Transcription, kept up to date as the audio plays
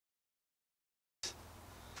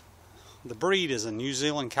the breed is a New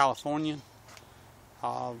Zealand Californian.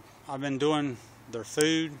 I've been doing their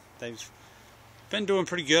food. They've been doing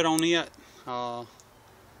pretty good on it.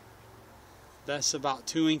 That's about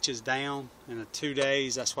 2 inches down in 2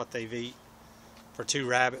 days. That's what they've eaten for 2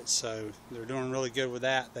 rabbits, so they're doing really good with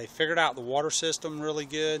that. They figured out the water system really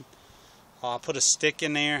good. I put a stick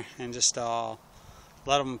in there and just let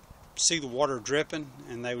them see the water dripping,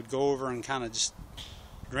 and they would go over and kind of just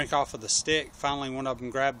drink off of the stick. Finally, one of them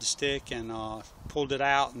grabbed the stick and pulled it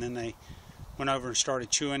out, and then they went over and started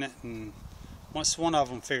chewing it. And once one of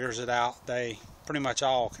them figures it out, they pretty much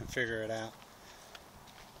all can figure it out.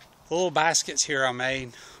 The little baskets here I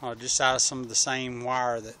made are just out of some of the same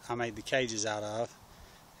wire that I made the cages out of.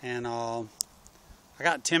 And I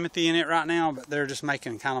got Timothy in it right now, but they're just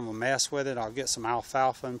making kind of a mess with it. I'll get some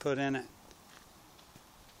alfalfa and put in it.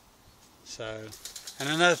 So, and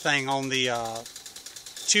another thing on the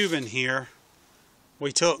tubing here,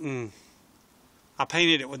 we took and I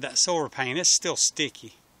painted it with that silver paint. It's still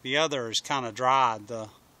sticky. The other is kind of dried. The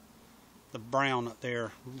brown up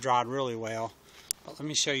there dried really well. But let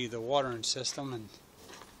me show you the watering system, and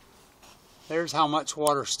there's how much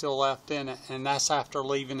water's still left in it, and that's after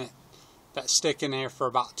leaving it, that stick in there for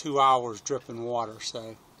about 2 hours dripping water.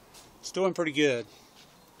 So it's doing pretty good.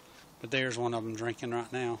 But there's one of them drinking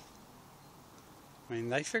right now. I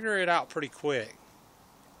mean, they figure it out pretty quick.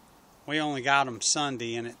 We only got them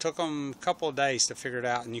Sunday, and it took them a couple of days to figure it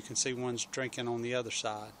out, and you can see one's drinking on the other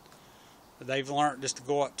side. But they've learned just to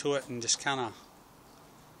go up to it and just kind of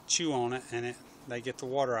chew on it, and they get the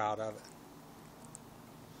water out of it.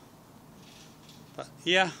 But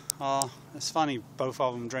yeah, it's funny both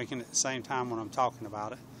of them drinking at the same time when I'm talking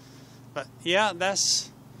about it. But yeah, that's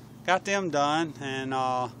got them done. And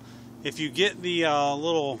if you get the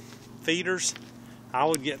little feeders, I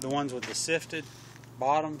would get the ones with the sifted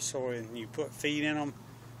bottoms, so when you put feed in them,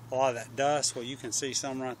 a lot of that dust, well, you can see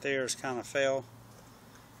some right there is kind of fell.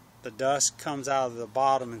 The dust comes out of the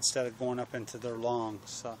bottom instead of going up into their lungs.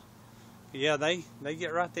 So yeah, they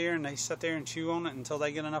get right there and they sit there and chew on it until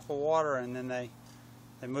they get enough of water, and then they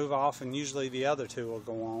move off, and usually the other two will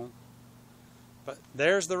go on. But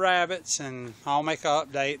there's the rabbits, and I'll make an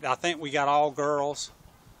update. I think we got all girls.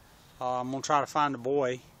 I'm gonna try to find a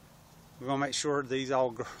boy. We're gonna make sure these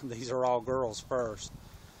are all girls first,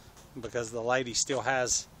 because the lady still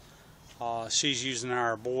has. She's using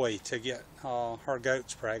our boy to get her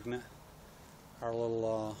goats pregnant. Our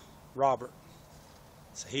little Robert.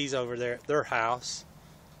 So he's over there at their house,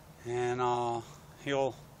 and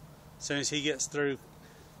he'll, as soon as he gets through,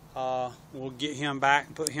 we'll get him back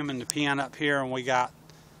and put him in the pen up here. And we got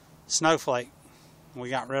Snowflake.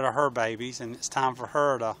 We got rid of her babies, and it's time for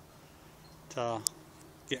her to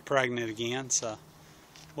get pregnant again. So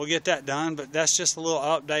we'll get that done. But that's just a little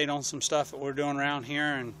update on some stuff that we're doing around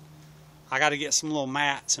here. And I got to get some little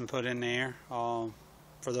mats and put in there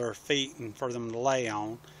for their feet and for them to lay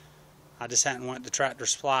on. I just hadn't went to Tractor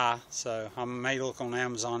Supply, so I may look on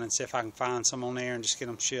Amazon and see if I can find some on there and just get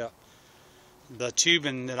them shipped. The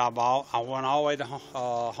tubing that I bought, I went all the way to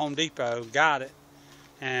Home Depot, got it,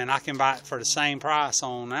 and I can buy it for the same price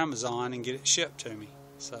on Amazon and get it shipped to me.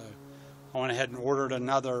 So I went ahead and ordered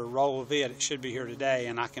another roll of it. It should be here today,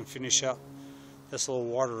 and I can finish up this little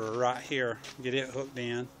waterer right here, get it hooked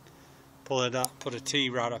in, pull it up, put a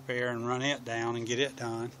T right up there, and run it down and get it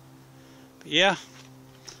done. But yeah.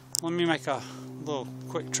 Let me make a little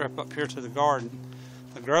quick trip up here to the garden.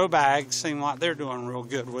 The grow bags seem like they're doing real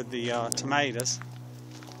good with the tomatoes.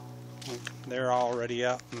 They're already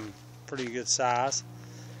up and pretty good size.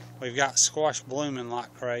 We've got squash blooming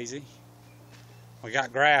like crazy. We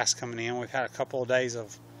got grass coming in. We've had a couple of days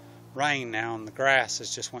of rain now, and the grass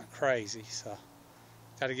has just went crazy. So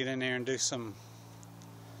got to get in there and do some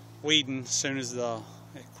weeding as soon as it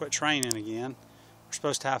quits raining again. We're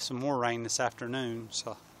supposed to have some more rain this afternoon,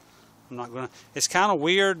 so I'm not gonna. It's kind of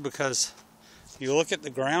weird because you look at the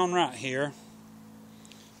ground right here,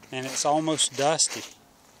 and it's almost dusty,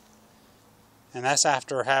 and that's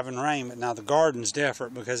after having rain. But now the garden's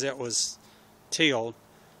different because it was tilled,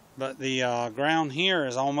 but the ground here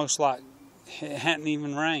is almost like it hadn't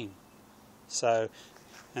even rained. So,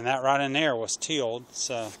 and that right in there was tilled.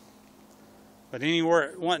 So, but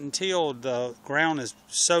anywhere it wasn't tilled, the ground is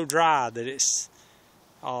so dry that it's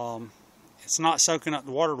not soaking up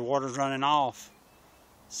the water. The water's running off.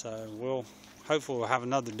 So hopefully we'll have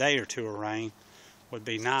another day or two of rain. Would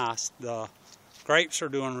be nice. The grapes are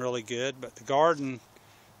doing really good, but the garden,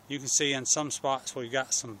 you can see in some spots we've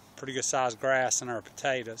got some pretty good sized grass in our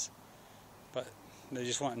potatoes, but there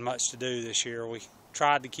just wasn't much to do this year. We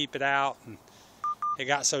tried to keep it out, and it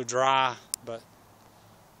got so dry, but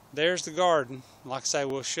there's the garden. Like I say,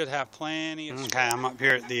 we should have plenty of... Okay, I'm up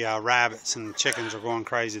here at the rabbits, and the chickens are going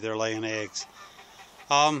crazy. They're laying eggs.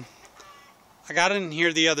 I got in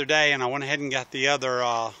here the other day, and I went ahead and got the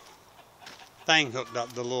other thing hooked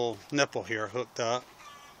up, the little nipple here hooked up.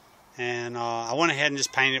 And I went ahead and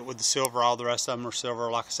just painted it with the silver. All the rest of them are silver.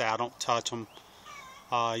 Like I say, I don't touch them.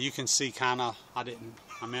 You can see kind of,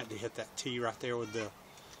 I meant to hit that T right there with the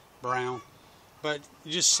brown. But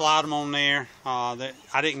you just slide them on there. I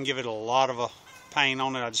didn't give it a lot of a paint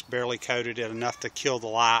on it. I just barely coated it enough to kill the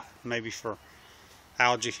light, maybe for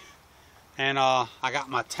algae. And I got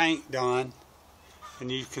my tank done.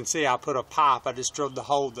 And you can see I put a pipe. I just drilled the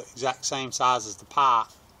hole the exact same size as the pipe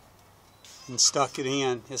and stuck it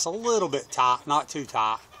in. It's a little bit tight, not too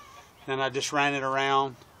tight. And I just ran it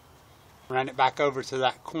around, ran it back over to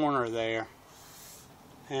that corner there,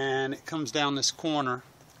 and it comes down this corner.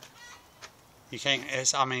 You can't,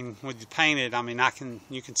 I mean, with the painted, I mean,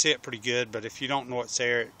 you can see it pretty good, but if you don't know what's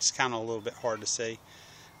there, it's kind of a little bit hard to see.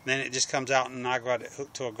 Then it just comes out, and I got it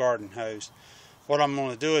hooked to a garden hose. What I'm going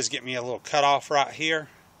to do is get me a little cutoff right here,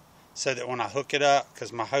 so that when I hook it up,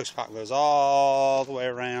 because my hose pipe goes all the way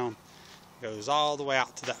around, goes all the way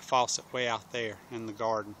out to that faucet way out there in the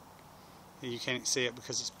garden. You can't see it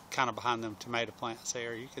because it's kind of behind them tomato plants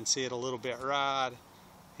there. You can see it a little bit right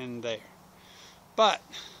in there. But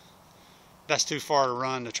that's too far to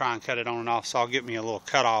run to try and cut it on and off, so I'll get me a little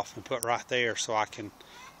cutoff and put right there so I can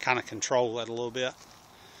kind of control it a little bit.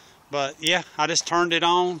 But yeah, I just turned it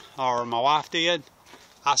on, or my wife did.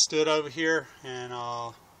 I stood over here, and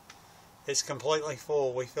it's completely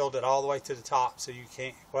full. We filled it all the way to the top, so you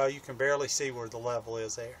can't, well, you can barely see where the level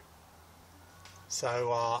is there.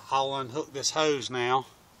 So I'll unhook this hose now,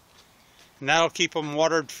 and that'll keep them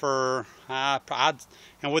watered for,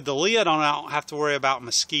 and with the lid on it, I don't have to worry about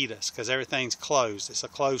mosquitoes because everything's closed. It's a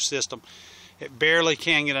closed system. It barely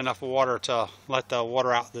can get enough water to let the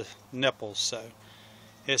water out the nipples, so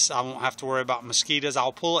I won't have to worry about mosquitoes.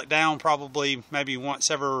 I'll pull it down probably maybe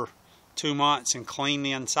once every 2 months and clean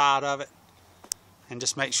the inside of it, and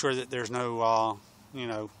just make sure that there's no you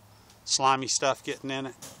know, slimy stuff getting in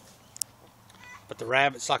it. But the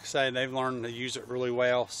rabbits, like I say, they've learned to use it really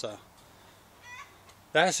well, so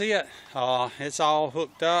that's it. It's all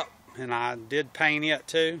hooked up, and I did paint it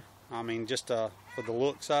too. I mean, just for the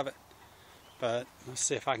looks of it. But let's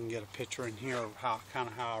see if I can get a picture in here of how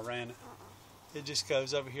I ran it. It just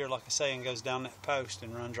goes over here, like I say, and goes down that post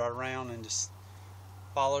and runs right around and just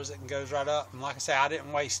follows it and goes right up. And like I say, I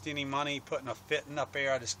didn't waste any money putting a fitting up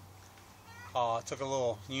there. I just took a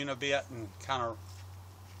little unibit and kind of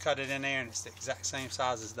cut it in there, and it's the exact same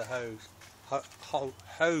size as the hose.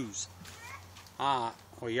 Alright,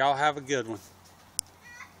 well, y'all have a good one.